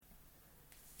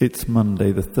It's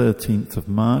Monday the 13th of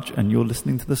March and you're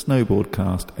listening to the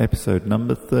Snowboardcast, episode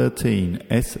number 13,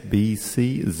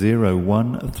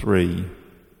 SBC013.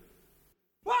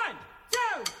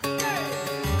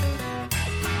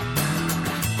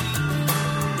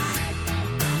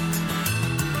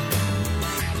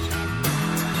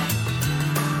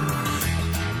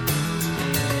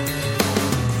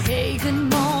 Hey, good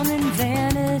morning,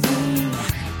 vanity,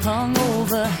 hung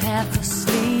over half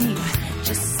asleep,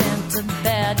 just sent a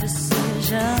bad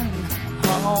decision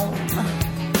home.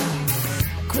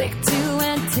 Quick to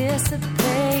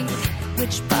anticipate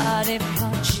which body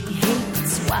part she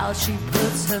hates while she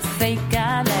puts her fake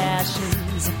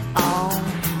eyelashes on.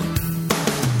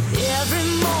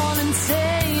 Every morning,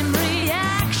 same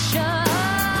reaction,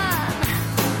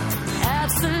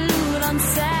 absolute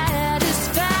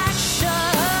unsatisfaction.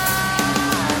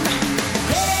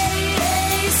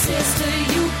 Hey, sister,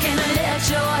 you can let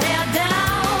your hair down.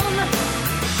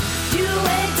 You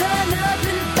ain't done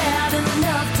nothing bad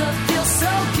enough to feel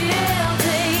so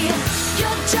guilty.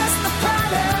 You're just the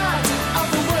product of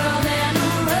the world and a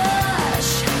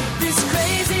rush. This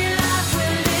crazy life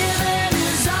we're living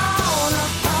is all a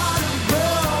part of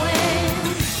growing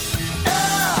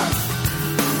up.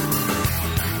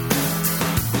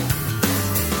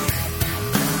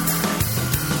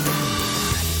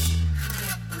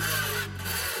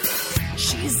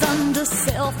 She's under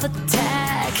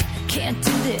self-attack. Can't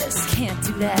do this, can't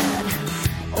do that,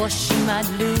 or she might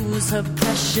lose her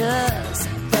precious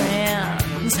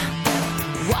friends.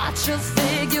 Watch her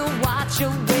figure, watch her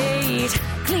weight,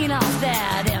 clean off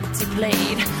that empty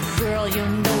plate. Girl, you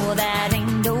know that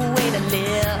ain't no way to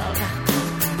live.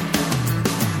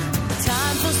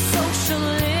 Time for social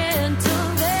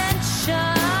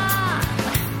intervention.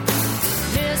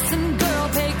 Listen, girl,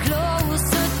 pay close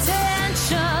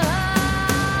attention.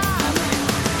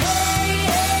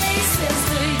 Hey,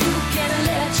 sister, you can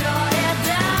let your hair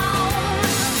down.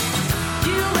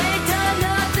 You ain't done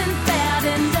nothing bad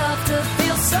enough to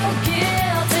feel so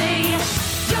guilty.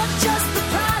 You're just the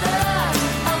product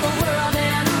of the world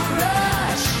and a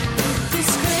rush. This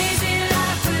crazy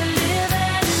life we're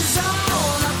living is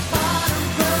all a part of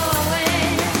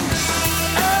growing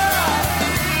up.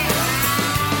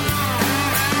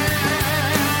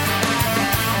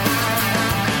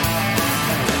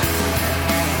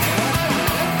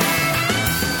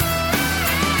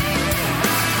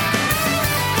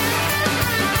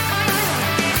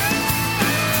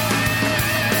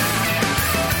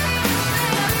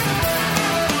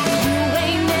 You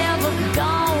ain't never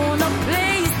gonna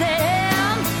please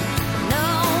them, no,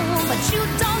 but you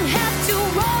don't have to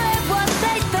worry what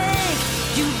they think.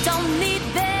 You don't need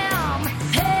them.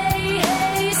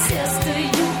 Hey, sister,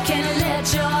 you can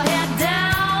let your hair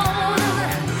down.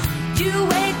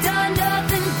 You ain't done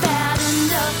nothing bad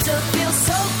enough to feel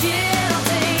so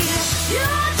guilty.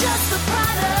 You're just the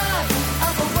product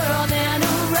of a world and a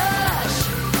rush.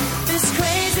 This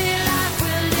crazy life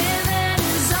we're living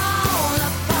is all a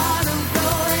part of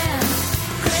growing.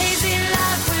 Crazy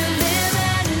life we're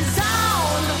living is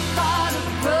all a part of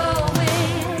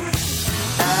growing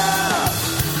up.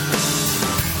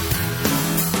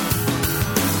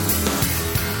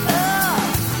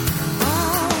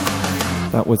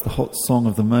 That was the hot song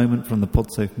of the moment from the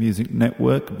Podsafe Music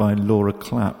Network by Laura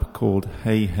Clapp called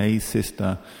Hey Hey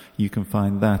Sister. You can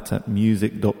find that at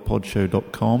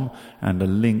music.podshow.com and a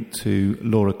link to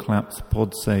Laura Clapp's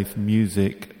Podsafe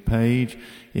Music page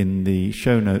in the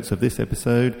show notes of this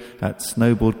episode at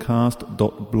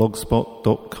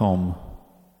snowboardcast.blogspot.com.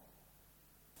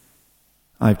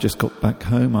 I've just got back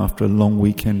home after a long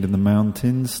weekend in the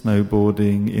mountains,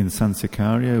 snowboarding in San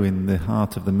Sicario in the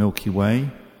heart of the Milky Way.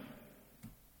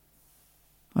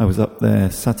 I was up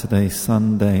there Saturday,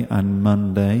 Sunday and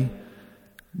Monday,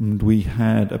 and we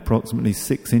had approximately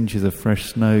 6 inches of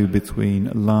fresh snow between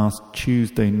last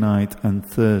Tuesday night and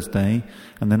Thursday,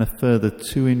 and then a further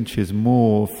 2 inches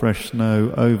more fresh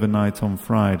snow overnight on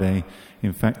Friday.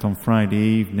 In fact, on Friday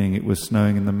evening it was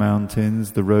snowing in the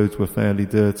mountains, the roads were fairly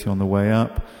dirty on the way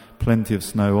up, plenty of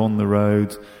snow on the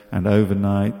roads, and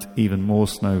overnight even more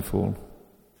snowfall.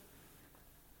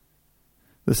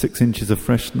 The 6 inches of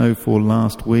fresh snowfall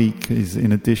last week is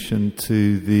in addition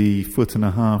to the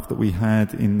 1.5 feet that we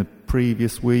had in the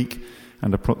previous week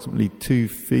and approximately 2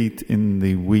 feet in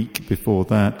the week before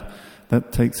that.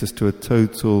 That takes us to a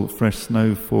total fresh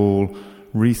snowfall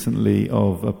recently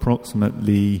of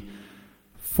approximately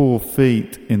 4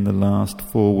 feet in the last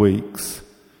 4 weeks,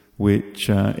 which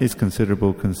is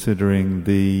considerable considering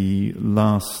the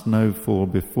last snowfall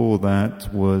before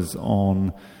that was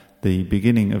on the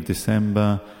beginning of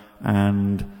December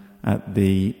and at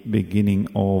the beginning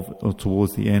of, or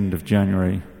towards the end of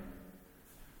January.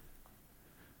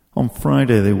 On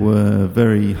Friday there were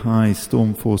very high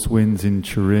storm force winds in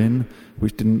Turin,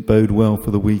 which didn't bode well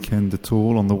for the weekend at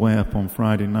all. On the way up on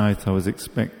Friday night I was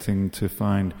expecting to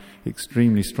find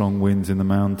extremely strong winds in the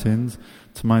mountains.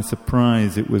 To my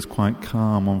surprise it was quite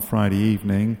calm on Friday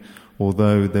evening,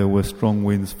 although there were strong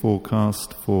winds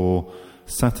forecast for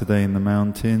Saturday in the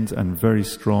mountains and very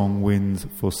strong winds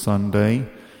for Sunday,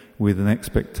 with an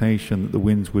expectation that the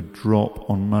winds would drop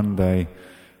on Monday,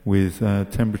 with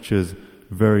temperatures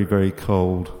very, very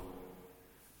cold.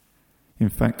 In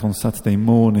fact, on Saturday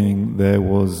morning there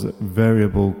was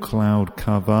variable cloud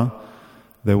cover,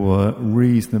 there were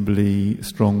reasonably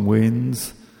strong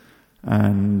winds,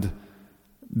 and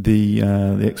the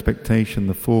expectation,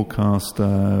 the forecast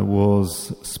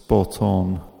was spot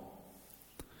on.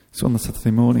 So on the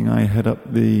Saturday morning I head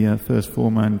up the first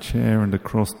four-man chair and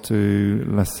across to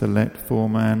La Salette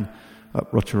four-man,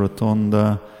 up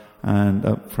Rocherotonda and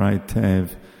up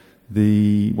Freitev.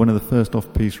 One of the first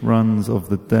off-piste runs of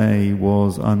the day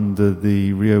was under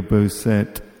the Rio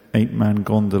Boset 8-man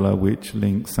gondola, which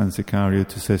links San Sicario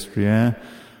to Sestriere.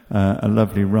 A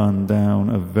lovely run down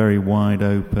a very wide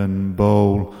open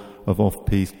bowl of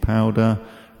off-piste powder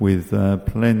with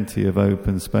plenty of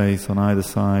open space on either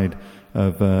side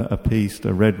of a piste,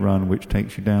 a red run, which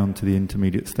takes you down to the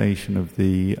intermediate station of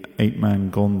the 8-man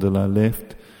gondola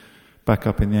lift. Back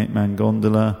up in the 8-man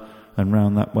gondola and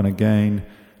round that one again.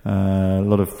 A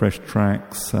lot of fresh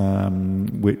tracks,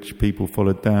 which people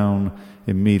followed down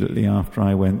immediately after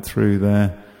I went through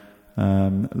there.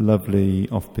 Lovely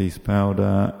off-piste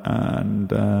powder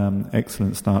and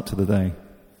excellent start to the day.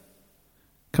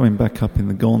 Coming back up in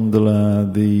the gondola,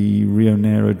 the Rio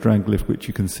Nero drag lift, which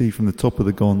you can see from the top of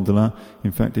the gondola.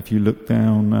 In fact, if you look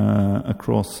down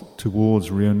across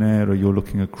towards Rio Nero, you're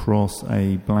looking across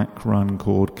a black run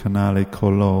called Canale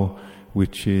Colò,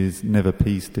 which is never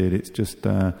pisted. It's just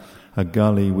a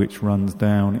gully which runs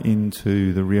down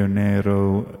into the Rio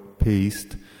Nero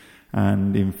piste,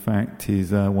 and in fact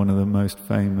is one of the most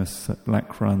famous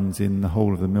black runs in the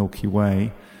whole of the Milky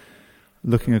Way.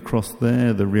 Looking across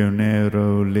there, the Rio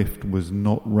Nero lift was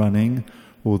not running,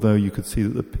 although you could see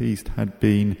that the piste had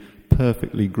been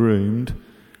perfectly groomed,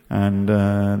 and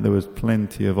there was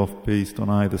plenty of off-piste on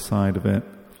either side of it.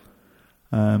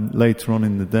 Later on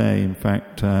in the day, in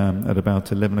fact, at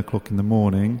about 11 o'clock in the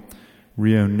morning,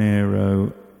 Rio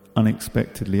Nero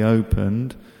unexpectedly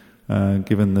opened,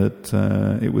 given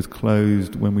that it was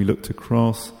closed when we looked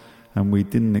across, and we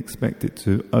didn't expect it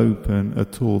to open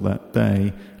at all that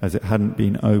day, as it hadn't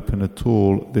been open at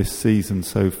all this season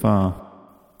so far.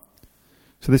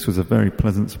 So this was a very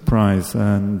pleasant surprise,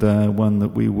 and one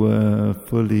that we were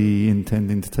fully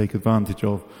intending to take advantage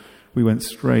of. We went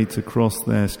straight across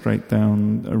there, straight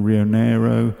down Rio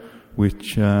Nero,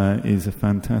 which is a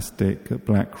fantastic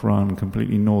black run,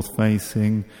 completely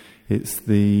north-facing. It's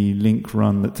the link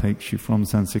run that takes you from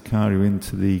San Sicario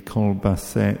into the Col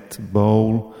Basset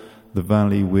Bowl, the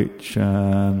valley which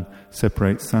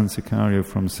separates San Sicario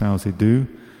from Sauzedou.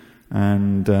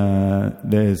 And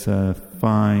there's a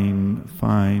fine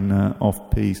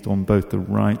off-piste on both the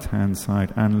right-hand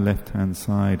side and left-hand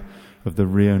side of the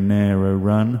Rio Nero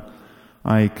run.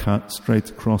 I cut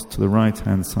straight across to the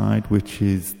right-hand side, which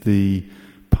is the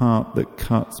part that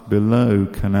cuts below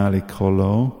Canale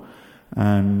Colò,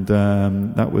 and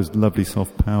that was lovely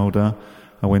soft powder.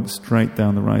 I went straight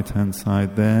down the right-hand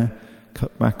side there,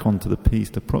 cut back onto the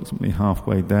piste approximately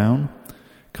halfway down,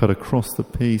 cut across the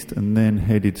piste, and then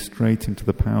headed straight into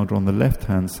the powder on the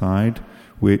left-hand side,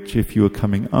 which, if you were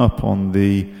coming up on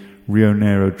the Rio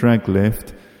Nero drag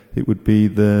lift, it would be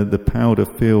the powder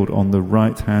field on the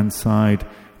right-hand side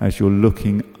as you're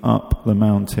looking up the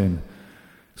mountain.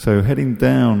 So heading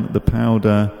down the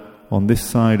powder on this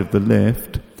side of the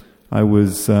lift, I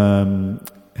was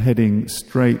heading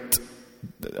straight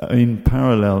in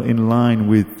parallel, in line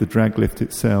with the drag lift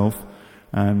itself,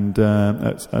 and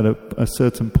at a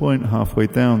certain point halfway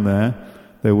down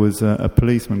there was a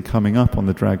policeman coming up on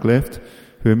the drag lift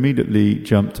who immediately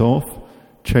jumped off,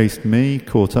 chased me,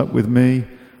 caught up with me,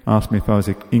 asked me if I was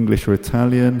English or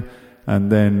Italian,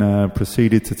 and then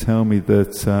proceeded to tell me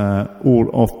that all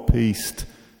off-piste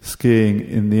skiing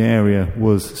in the area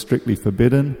was strictly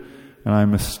forbidden, and I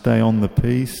must stay on the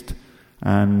piste,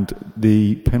 and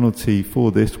the penalty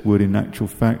for this would in actual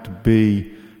fact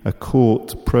be a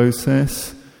court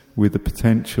process with the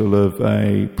potential of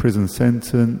a prison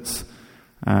sentence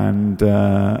and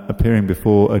appearing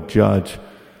before a judge.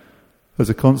 As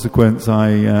a consequence,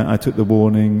 I took the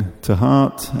warning to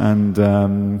heart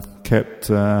and kept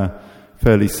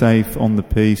fairly safe on the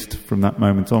piste from that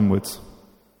moment onwards.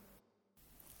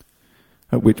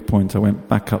 At which point I went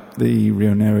back up the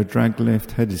Rio Nero drag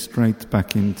lift, headed straight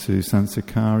back into San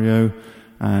Sicario,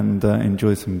 and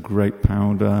enjoyed some great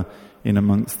powder in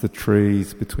amongst the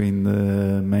trees between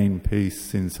the main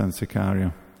piece in San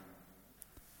Sicario.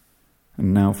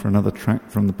 And now for another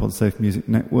track from the Podsafe Music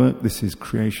Network. This is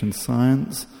Creation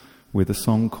Science with a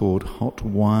song called Hot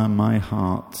Wire My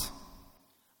Heart.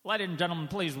 Ladies and gentlemen,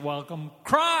 please welcome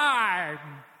Crime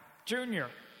Jr.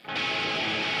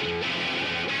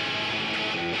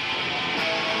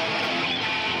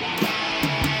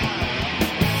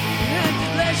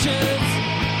 Congratulations,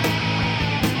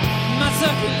 my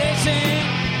circulation,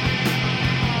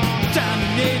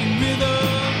 dominating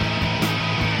rhythm,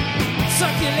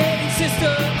 circulating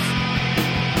systems,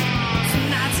 it's a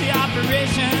Nazi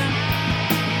operation,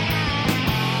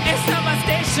 it's not my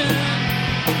station.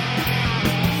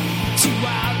 Too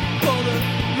wild for the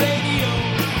radio,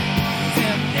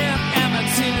 FM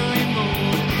artillery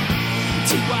mode.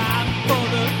 Too wild for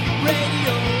the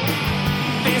radio,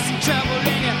 facing trouble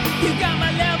in you. You got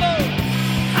my level.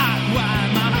 Hot wire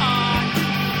my heart.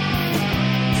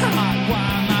 Hot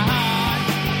wire my heart.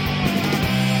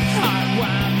 Hot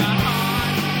wire my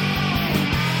heart.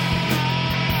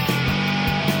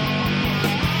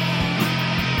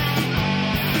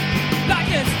 Like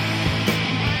this.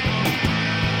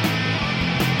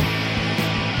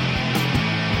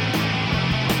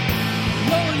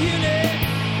 Unit,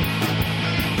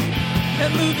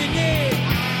 and moving in,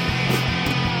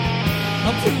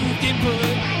 approved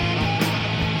input,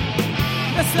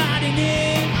 and sliding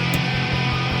in,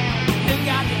 and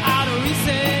got the auto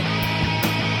reset,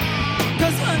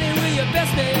 'cause honey, we're your best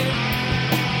bet,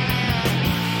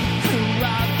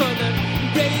 right for the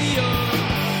radio,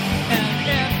 and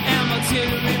FM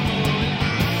artillery mode,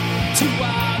 too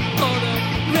wild for the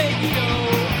radio,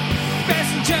 best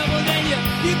in trouble than you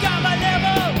got my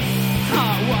level.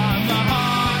 Hot wire my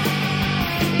heart.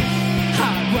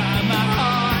 Hot wire my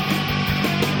heart.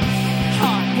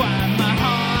 Hot wire my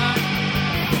heart.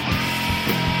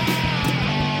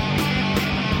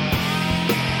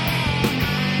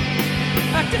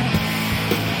 Like that.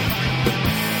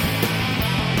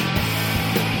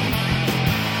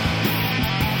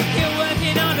 You're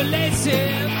working on the late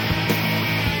shift.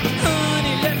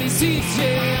 Honey, let me see you.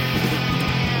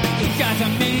 You got the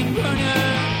main runner.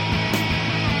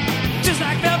 Just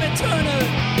like Velvet Turner,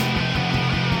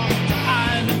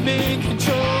 I'm the main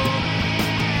control.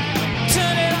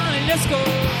 Turn it on and let's go.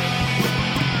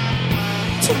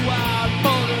 Too wild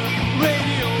for the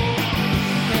radio,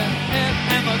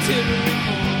 FM artillery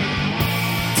mode.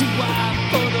 Too wild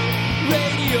for the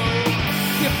radio.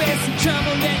 You're facing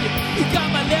trouble and you got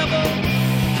my level.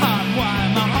 Hot wire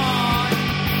my heart.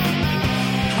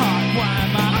 Hot wire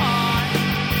my heart.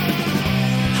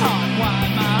 Hot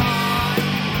wire my heart.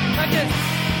 Like this.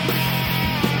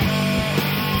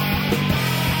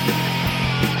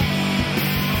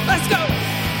 Let's go.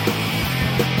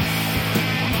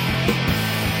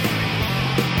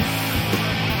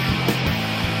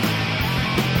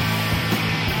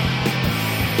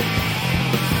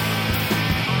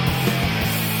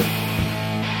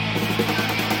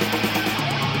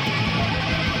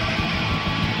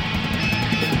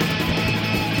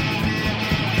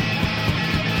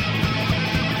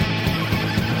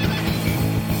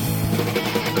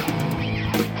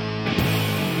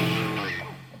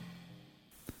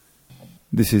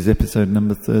 This is episode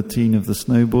number 13 of the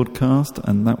Snowboardcast,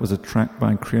 and that was a track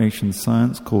by Creation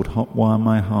Science called Hot Wire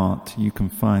My Heart. You can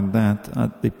find that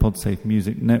at the Podsafe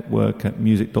Music Network at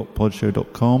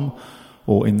music.podshow.com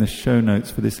or in the show notes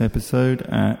for this episode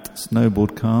at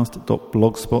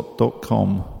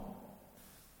snowboardcast.blogspot.com.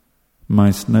 My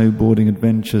snowboarding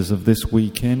adventures of this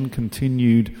weekend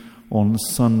continued on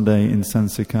Sunday in San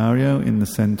Sicario in the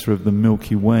centre of the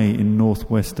Milky Way in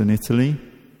northwestern Italy.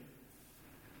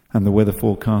 And the weather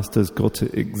forecasters got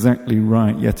it exactly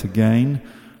right yet again.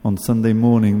 On Sunday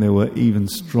morning there were even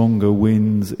stronger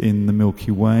winds in the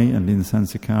Milky Way and in San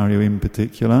Sicario in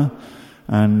particular.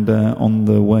 And on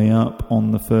the way up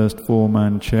on the first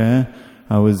four-man chair,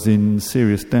 I was in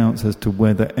serious doubts as to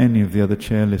whether any of the other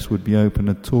chairlifts would be open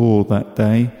at all that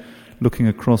day. Looking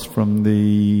across from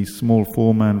the small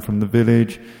four-man from the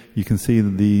village, you can see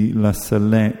the La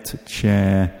Salette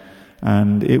chair,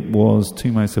 and it was,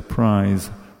 to my surprise,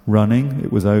 running.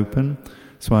 It was open,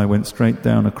 so I went straight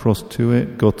down across to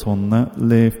it, got on that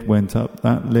lift, went up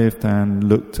that lift and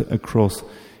looked across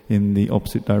in the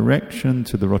opposite direction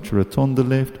to the Rocha Rotonda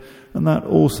lift, and that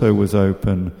also was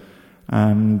open.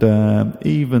 And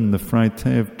even the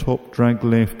Freitev top drag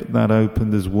lift, that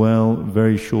opened as well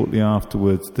very shortly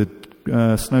afterwards. The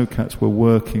Snowcats were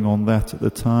working on that at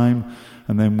the time,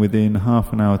 and then within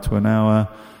half an hour to an hour,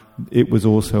 it was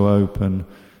also open.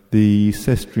 The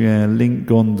Sestriere link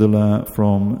gondola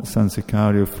from San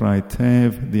Sicario Frei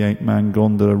Teve, the 8-man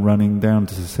gondola running down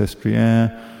to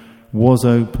Sestriere, was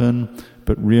open,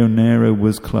 but Rio Nero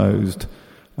was closed.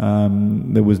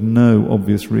 There was no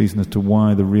obvious reason as to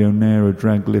why the Rio Nero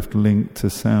drag lift link to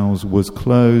Sals was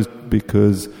closed,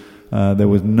 because there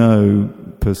was no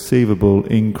perceivable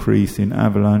increase in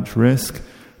avalanche risk,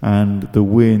 and the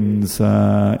winds,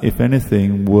 if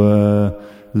anything, were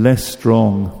less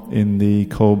strong in the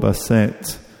Col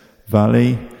Basset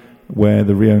Valley, where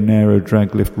the Rio Nero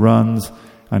drag lift runs,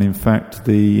 and in fact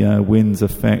the winds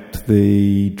affect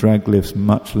the drag lifts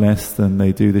much less than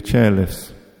they do the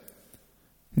chairlifts.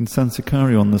 In San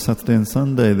Sicario on the Saturday and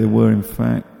Sunday, there were in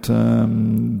fact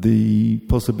the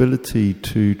possibility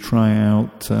to try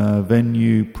out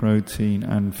Venue, Protein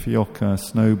and Fiocca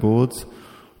snowboards,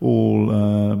 all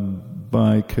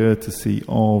by courtesy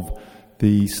of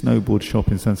the snowboard shop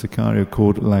in San Sicario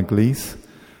called La Glisse.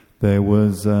 There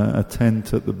was a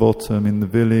tent at the bottom in the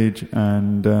village,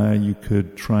 and you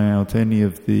could try out any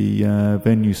of the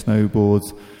Venue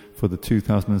snowboards for the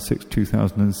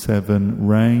 2006-2007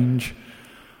 range.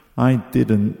 I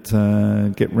didn't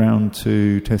get round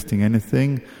to testing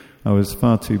anything. I was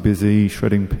far too busy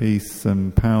shredding piste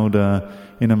and powder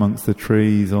in amongst the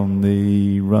trees on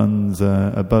the runs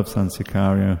above San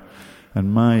Sicario.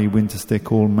 And my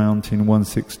Winterstick All Mountain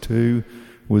 162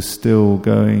 was still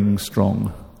going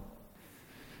strong.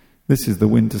 This is the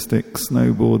Winterstick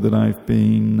snowboard that I've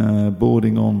been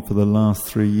boarding on for the last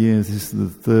 3 years. This is the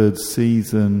third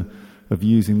season of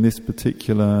using this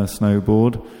particular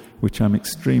snowboard, which I'm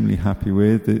extremely happy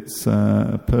with. It's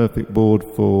a perfect board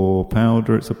for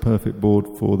powder, it's a perfect board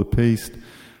for the piste.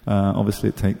 Obviously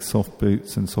it takes soft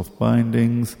boots and soft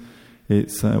bindings.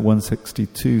 It's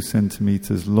 162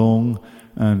 centimetres long,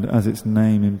 and as its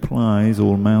name implies,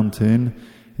 all mountain,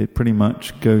 it pretty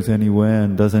much goes anywhere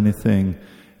and does anything.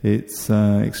 It's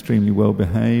extremely well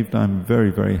behaved. I'm very,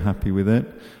 very happy with it.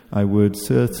 I would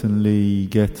certainly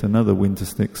get another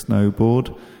Winterstick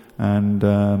snowboard,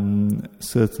 and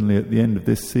certainly at the end of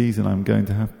this season I'm going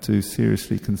to have to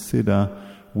seriously consider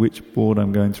which board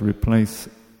I'm going to replace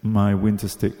my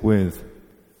Winterstick with.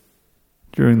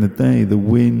 During the day,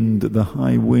 the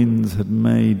high winds had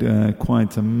made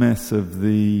quite a mess of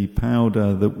the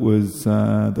powder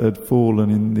that had fallen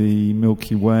in the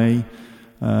Milky Way.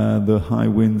 The high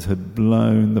winds had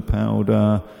blown the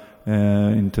powder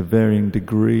into varying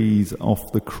degrees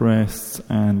off the crests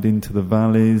and into the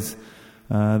valleys.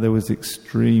 There was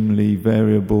extremely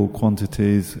variable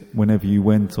quantities whenever you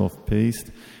went off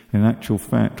piste. In actual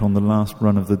fact, on the last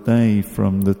run of the day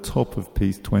from the top of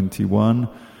Piste 21,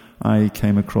 I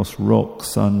came across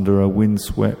rocks under a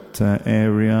windswept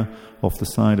area off the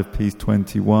side of Piste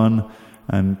 21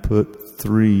 and put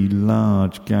 3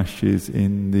 large gashes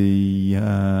in the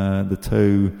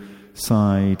toe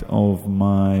side of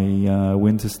my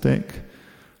Winterstick.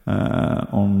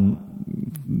 On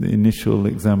the initial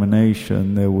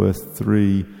examination, there were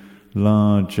 3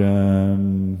 large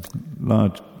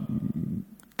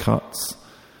cuts,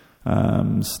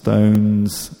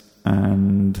 stones,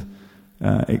 and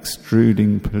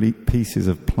extruding pieces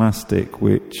of plastic,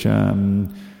 which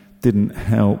didn't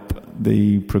help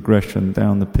the progression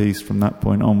down the piste from that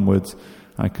point onwards.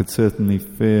 I could certainly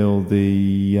feel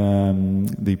the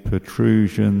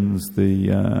protrusions,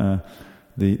 the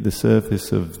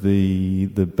surface of the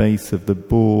base of the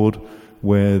board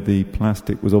where the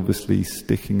plastic was obviously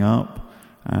sticking up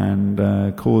and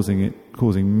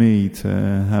causing me to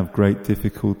have great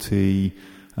difficulty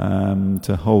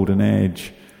to hold an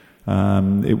edge.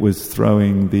 It was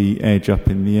throwing the edge up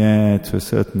in the air to a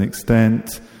certain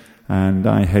extent, and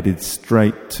I headed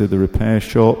straight to the repair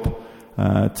shop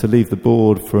to leave the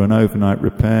board for an overnight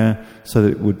repair so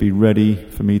that it would be ready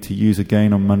for me to use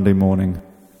again on Monday morning.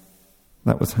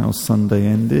 That was how Sunday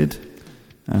ended,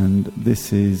 and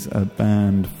this is a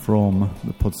band from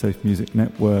the Podsafe Music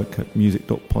Network at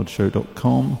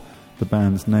music.podshow.com. The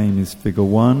band's name is Figure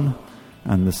One,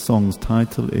 and the song's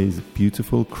title is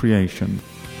Beautiful Creation.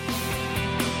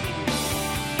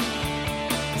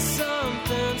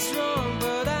 Something's wrong,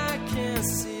 but I can't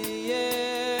see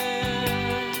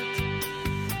it.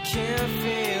 Can't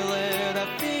feel it. I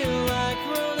feel like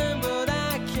running, but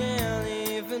I can't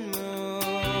even move.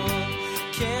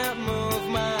 Can't move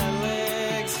my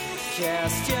legs.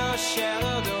 Cast your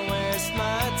shadow, don't waste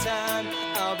my time.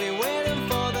 I'll be waiting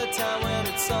for the time when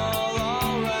it's all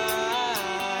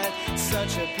alright.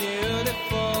 Such a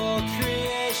beautiful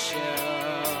creation.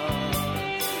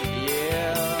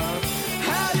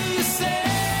 How do you say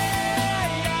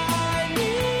I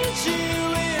need you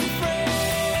in frame?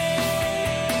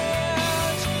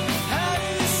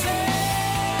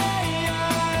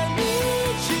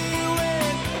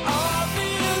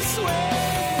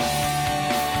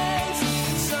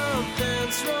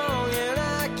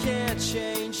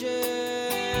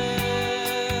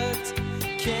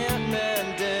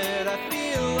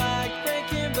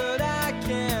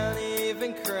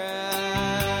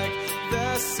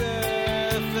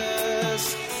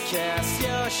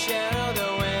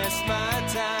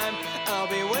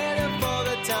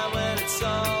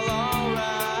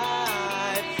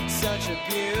 a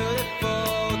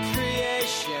beautiful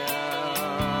creation.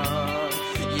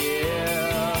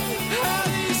 Yeah. How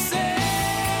do you say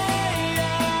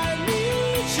I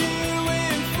need you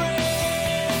in French?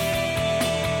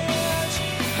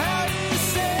 How do you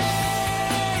say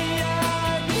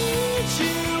I need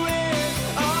you in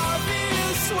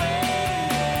obvious ways?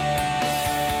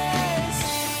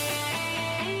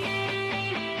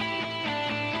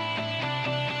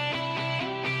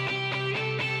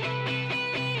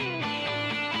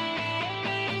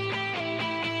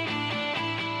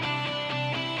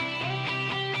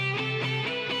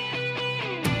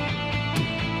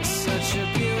 Such a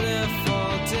beautiful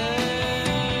day,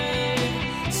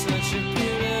 such a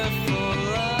beautiful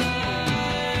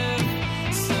life,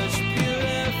 such a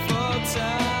beautiful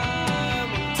time.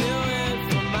 I'm doing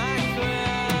for my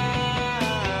crime.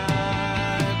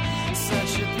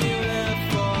 Such a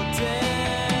beautiful day,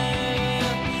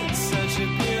 such a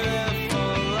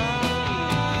beautiful life,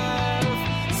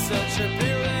 such a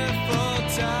beautiful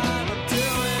time. I'm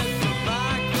doing for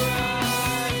my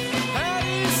crime. How do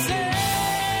you say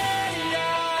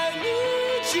I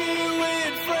need you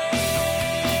in French?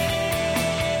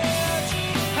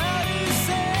 How do you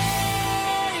say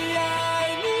I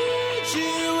need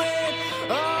you in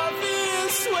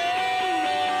obvious ways?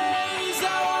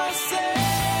 I wanna say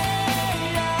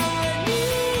I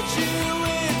need you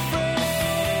in French.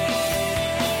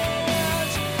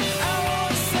 I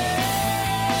wanna say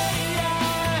I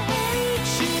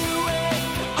hate you in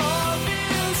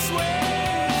obvious ways.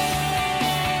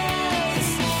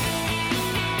 Such a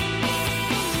beautiful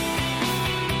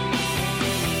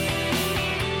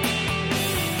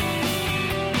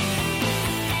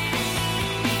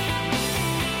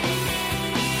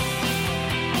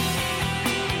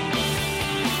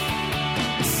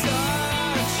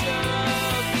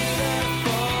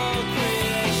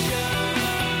creation.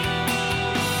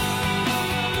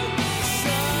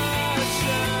 Such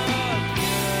a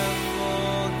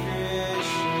beautiful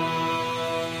creation.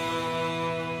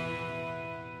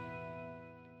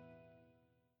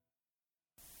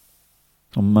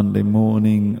 On Monday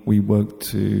morning, we woke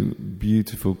to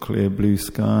beautiful clear blue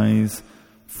skies,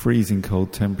 freezing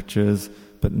cold temperatures,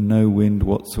 but no wind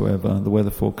whatsoever. The weather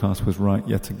forecast was right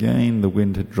yet again. The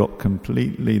wind had dropped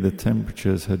completely, the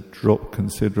temperatures had dropped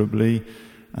considerably,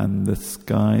 and the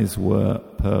skies were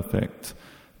perfect.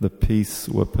 The piste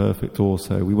were perfect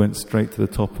also. We went straight to the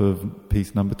top of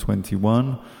piste number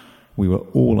 21. We were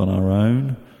all on our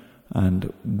own.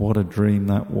 And what a dream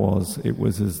that was. It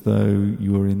was as though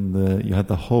you had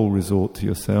the whole resort to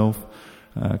yourself,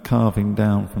 carving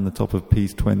down from the top of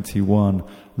piste 21,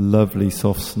 lovely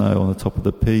soft snow on the top of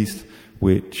the piste,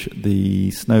 which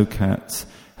the snowcats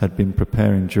had been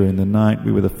preparing during the night.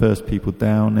 We were the first people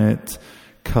down it,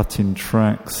 cutting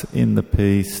tracks in the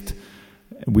piste.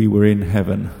 We were in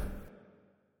heaven.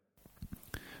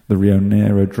 The Rio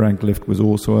Nero drag lift was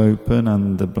also open,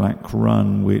 and the Black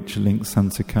Run, which links San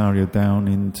Sicario down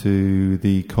into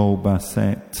the Col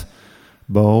Basset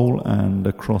Bowl and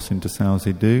across into São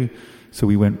Zedú. So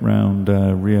we went round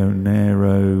Rio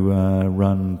Nero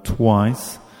run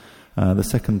twice. The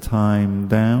second time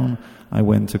down, I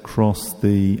went across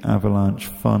the avalanche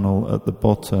funnel at the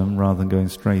bottom rather than going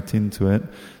straight into it.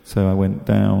 So I went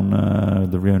down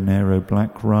the Rio Nero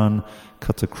Black Run,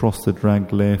 cut across the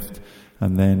drag lift,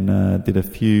 and then did a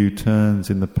few turns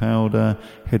in the powder,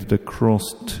 headed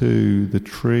across to the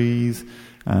trees,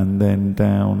 and then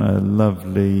down a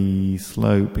lovely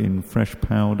slope in fresh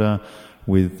powder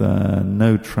with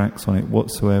no tracks on it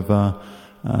whatsoever,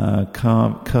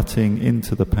 cutting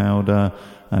into the powder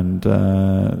and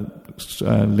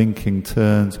linking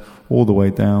turns all the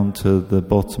way down to the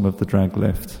bottom of the drag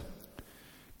lift.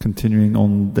 Continuing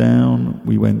on down,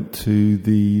 we went to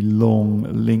the long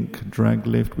link drag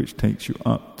lift, which takes you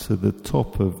up to the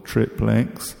top of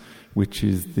Triplex, which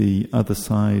is the other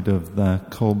side of the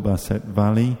Col Basset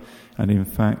Valley, and in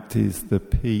fact is the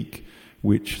peak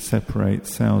which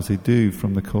separates São Zedú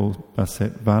from the Col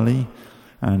Basset Valley,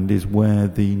 and is where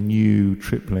the new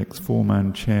Triplex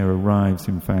four-man chair arrives,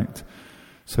 in fact.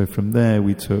 So from there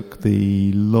we took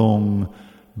the long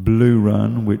Blue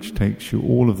Run, which takes you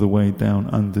all of the way down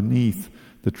underneath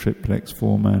the Triplex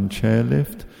four-man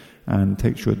chairlift and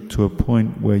takes you to a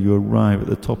point where you arrive at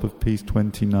the top of Piste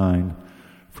 29,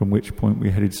 from which point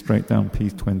we headed straight down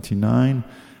Piste 29,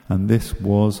 and this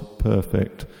was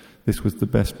perfect. This was the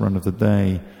best run of the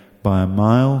day by a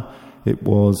mile. It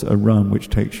was a run which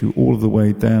takes you all of the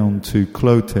way down to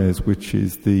Clotes, which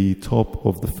is the top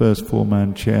of the first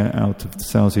four-man chair out of the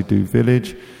São Zedú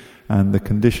village, and the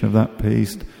condition of that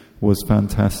piste was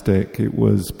fantastic. It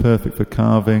was perfect for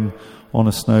carving on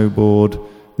a snowboard.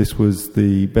 this was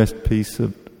the best piece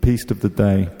of the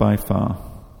day by far.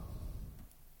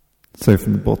 So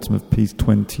from the bottom of piece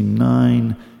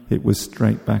 29, it was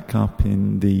straight back up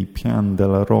in the Pian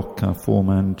della Rocca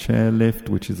 4-man chairlift,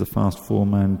 which is a fast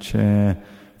 4-man chair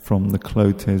from the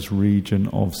Clotes region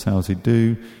of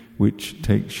Sauzidou, which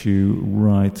takes you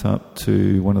right up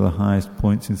to one of the highest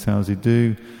points in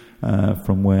Sauzidou,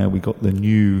 from where we got the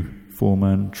new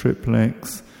 4-man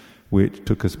triplex, which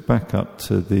took us back up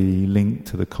to the link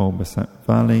to the Col Bassat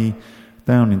Valley,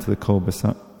 down into the Col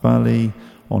Bassat Valley,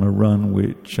 on a run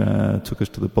which took us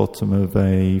to the bottom of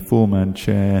a 4-man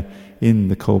chair in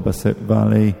the Col Bassat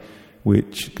Valley,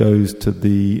 which goes to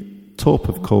the top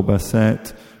of Col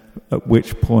Bassat, at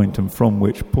which point and from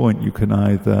which point you can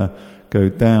either go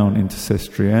down into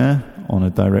Sestriere on a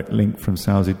direct link from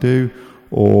Sauzidou,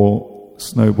 or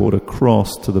snowboard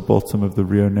across to the bottom of the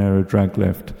Rio Nero drag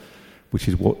lift, which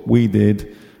is what we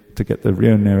did to get the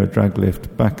Rio Nero drag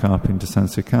lift back up into San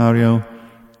Sicario,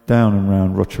 down and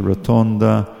round Rocha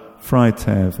Rotonda,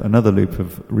 Freitev, another loop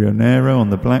of Rio Nero on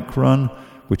the Black Run,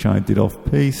 which I did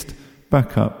off-piste,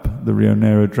 back up the Rio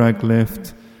Nero drag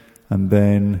lift, and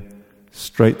then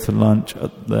straight to lunch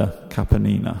at the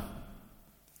Capanina.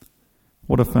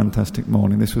 What a fantastic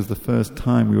morning. This was the first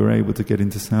time we were able to get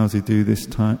into Sauzidou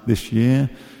this year.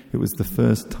 It was the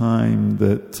first time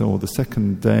or the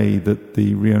second day that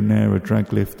the Rio Nero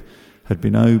drag lift had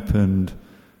been opened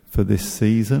for this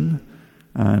season,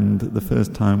 and the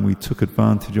first time we took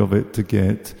advantage of it to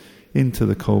get into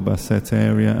the Col Bassat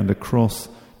area and across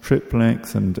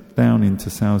Triplex and down into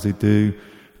Sauzidou,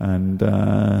 and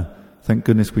thank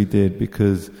goodness we did,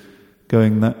 because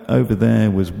going over there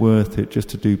was worth it just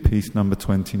to do piece number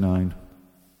 29.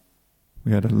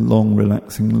 We had a long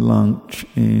relaxing lunch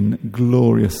in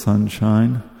glorious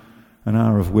sunshine, an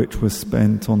hour of which was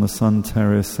spent on the sun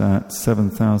terrace at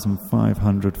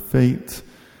 7,500 feet,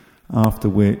 after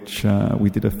which we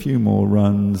did a few more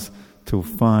runs till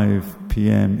 5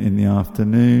 p.m. in the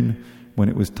afternoon, when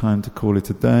it was time to call it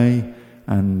a day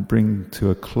and bring to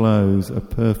a close a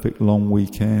perfect long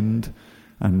weekend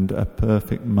and a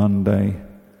perfect Monday.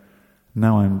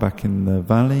 Now I'm back in the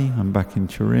valley, I'm back in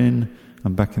Turin,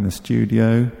 I'm back in the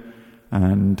studio,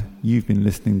 and you've been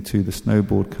listening to the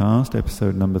Snowboardcast,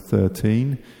 episode number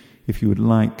 13. If you would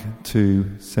like to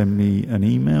send me an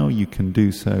email, you can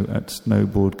do so at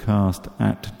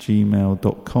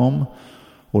snowboardcast@gmail.com,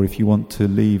 or if you want to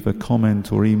leave a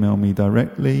comment or email me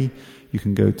directly, you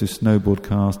can go to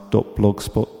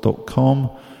snowboardcast.blogspot.com,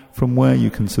 from where you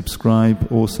can subscribe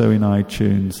also in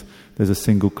iTunes. There's a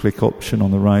single click option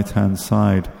on the right hand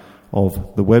side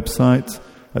of the website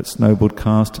at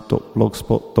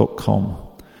snowboardcast.blogspot.com.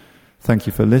 Thank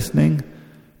you for listening.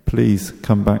 Please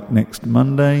come back next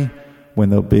Monday when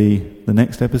there'll be the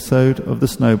next episode of the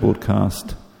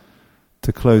Snowboardcast.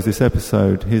 To close this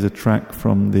episode, here's a track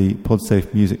from the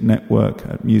Podsafe Music Network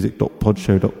at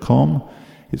music.podshow.com.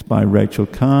 It's by Rachel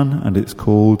Kahn and it's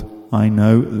called I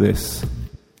Know This.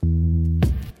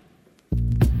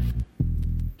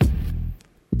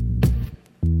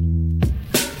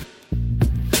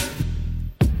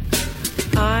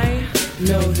 I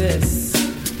know this.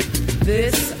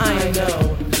 This I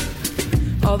know.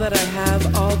 All that I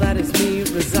have, all that is me,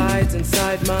 resides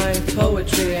inside my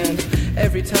poetry. And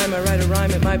every time I write a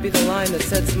rhyme, it might be the line that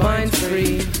sets minds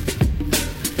free.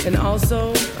 And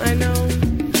also, I know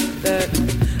that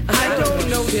I don't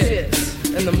know shit.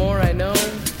 And the more I know,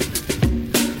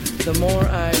 the more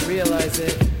I realize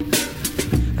it.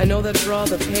 I know that for all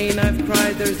the pain I've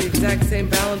cried, there's the exact same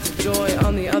balance of joy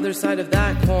on the other side of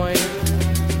that coin.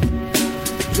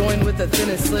 Joined with the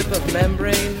thinnest slip of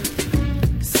membrane.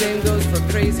 Same goes for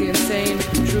crazy, insane,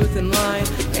 truth and lie,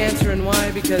 answer and why,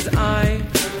 because I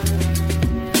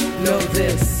know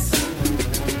this.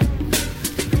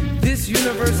 This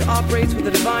universe operates with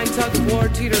a divine tug of war,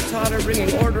 teeter-totter,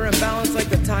 bringing order and balance like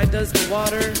the tide does to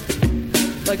water.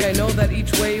 Like I know that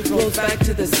each wave rolls back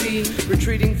to the sea,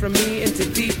 retreating from me into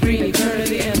deep green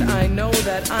eternity, and I know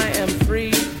that I am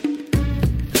free.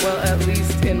 Well, at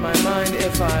least in my mind,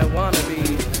 if I wanna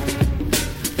be.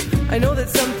 I know that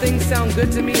some things sound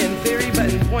good to me in theory,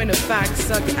 but in point of fact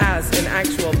suck ass in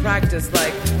actual practice,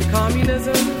 like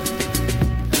communism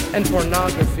and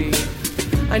pornography.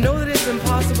 I know that it's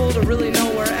impossible to really know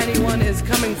where anyone is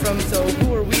coming from, so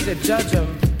who are we to judge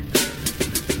them?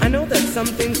 I know that some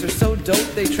things are so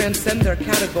dope they transcend their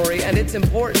category, and it's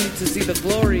important to see the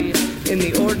glory in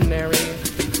the ordinary.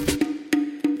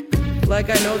 Like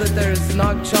I know that there's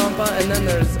Nag Champa and then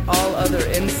there's all other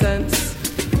incense.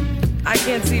 I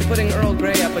can't see putting Earl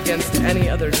Grey up against any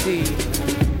other tea.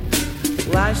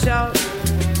 Lash out,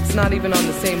 it's not even on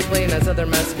the same plane as other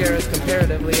mascaras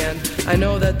comparatively. And I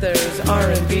know that there's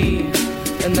R&B,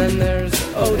 and then there's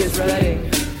Otis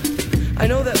Redding. I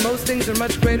know that most things are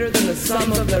much greater than the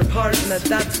sum of their parts, and that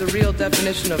that's the real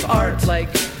definition of art. Like,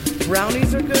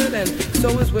 brownies are good, and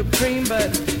so is whipped cream, but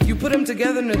you put them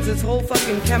together and it's this whole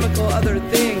fucking chemical other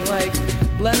thing. Like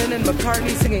Lennon and McCartney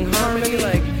singing harmony,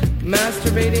 like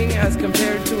masturbating as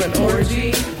compared to an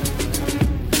orgy.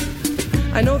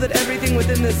 I know that everything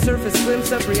within this surface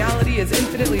glimpse of reality is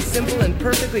infinitely simple and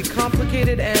perfectly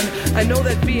complicated, and I know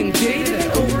that being jaded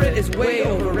and over it is way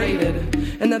overrated,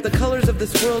 and that the colors of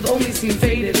this world only seem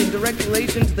faded in direct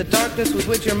relation to the darkness with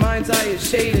which your mind's eye is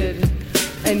shaded.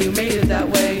 And you made it that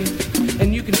way,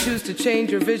 and you can choose to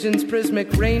change your vision's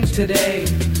prismic range today.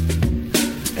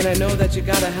 And I know that you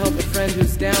gotta help a friend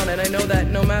who's down, and I know that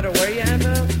no matter where you end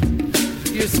up,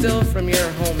 you're still from your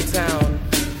hometown.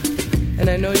 And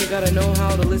I know you gotta know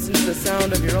how to listen to the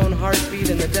sound of your own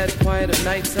heartbeat in the dead quiet of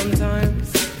night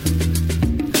sometimes.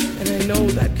 And I know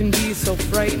that can be so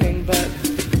frightening, but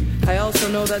I also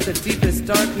know that the deepest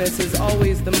darkness is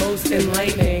always the most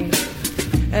enlightening.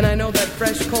 And I know that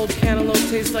fresh cold cantaloupe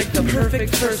tastes like the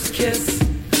perfect first kiss.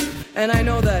 And I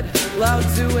know that Lao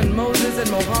Tzu and Moses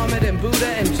and Mohammed and Buddha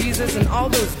and Jesus and all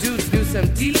those dudes knew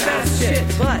some deep ass shit.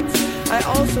 But I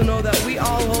also know that we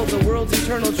all hold the world's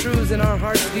eternal truths in our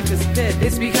heart's deepest pit.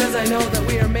 It's because I know that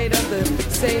we are made of the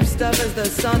same stuff as the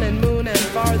sun and moon and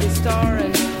farthest star,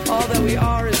 and all that we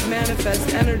are is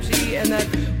manifest energy, and that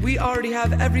we already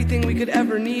have everything we could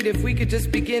ever need if we could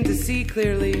just begin to see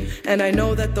clearly. And I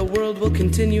know that the world will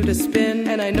continue to spin,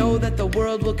 and I know that the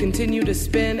world will continue to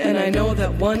spin, and I know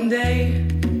that one day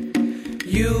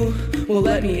you will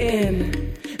let me in.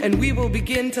 And we will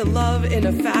begin to love in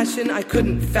a fashion I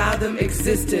couldn't fathom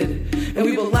existed. And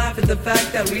we will laugh at the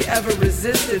fact that we ever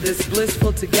resisted this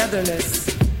blissful togetherness.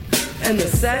 And the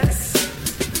sex,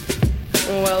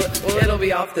 well, it'll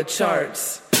be off the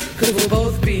charts. Cause we'll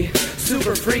both be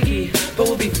super freaky, but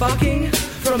we'll be fucking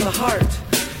from the heart.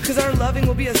 Cause our loving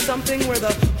will be a something where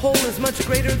the whole is much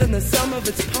greater than the sum of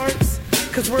its parts.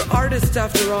 Cause we're artists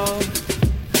after all.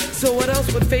 So what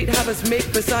else would fate have us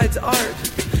make besides art?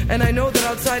 And I know that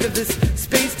outside of this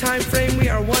space-time frame we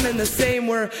are one and the same.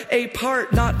 We're a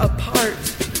part, not apart.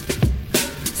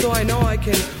 So I know I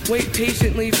can wait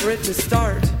patiently for it to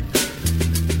start.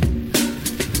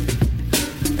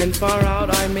 And far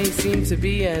out I may seem to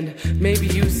be, and maybe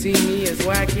you see me as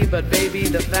wacky, but baby,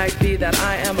 the fact be that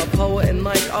I am a poet, and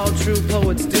like all true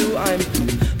poets do, I'm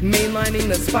mainlining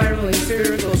the spiraling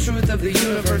spherical truth of the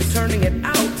universe, turning it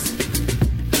out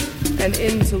and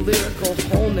into lyrical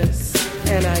wholeness.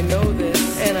 And I know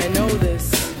this, and I know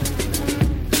this.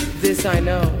 This I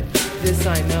know, this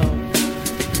I know.